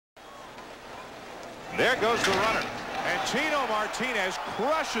There goes the runner. And Tino Martinez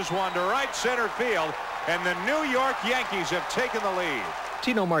crushes one to right center field. And the New York Yankees have taken the lead.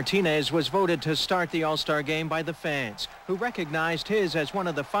 Tino Martinez was voted to start the All-Star game by the fans, who recognized his as one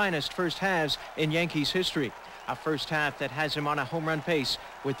of the finest first halves in Yankees history. A first half that has him on a home run pace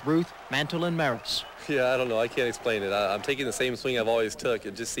with Ruth, Mantle, and Maris. Yeah, I don't know. I can't explain it. I'm taking the same swing I've always took.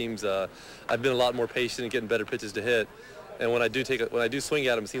 It just seems I've been a lot more patient and getting better pitches to hit. And when I do swing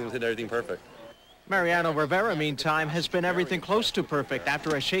at them, it seems I'm hitting everything perfect. Mariano Rivera, meantime, has been everything close to perfect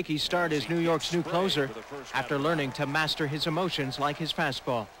after a shaky start as New York's new closer, after learning to master his emotions like his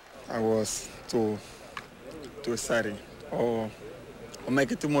fastball. I was too excited or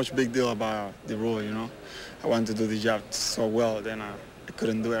make it too much big deal about the rule, you know. I wanted to do the job so well, then I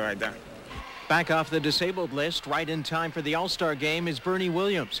couldn't do it right there. Back off the disabled list, right in time for the All-Star game, is Bernie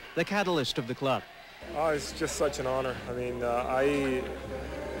Williams, the catalyst of the club. Oh, it's just such an honor. I mean, I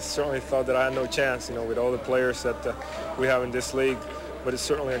certainly thought that I had no chance, you know, with all the players that we have in this league. But it's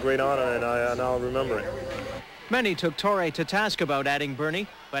certainly a great honor, and I'll remember it. Many took Torre to task about adding Bernie,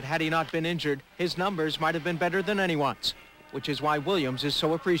 but had he not been injured, his numbers might have been better than anyone's, which is why Williams is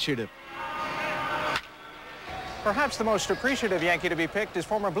so appreciative. Perhaps the most appreciative Yankee to be picked is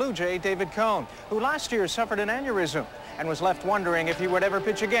former Blue Jay David Cone, who last year suffered an aneurysm and was left wondering if he would ever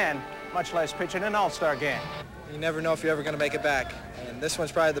pitch again, much less pitch in an All-Star game. You never know if you're ever going to make it back. And this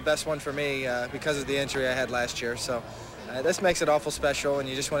one's probably the best one for me because of the injury I had last year. So this makes it awful special, and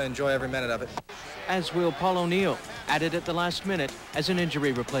you just want to enjoy every minute of it. As will Paul O'Neill, added at the last minute as an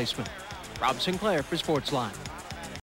injury replacement. Rob Sinclair for Sportsline.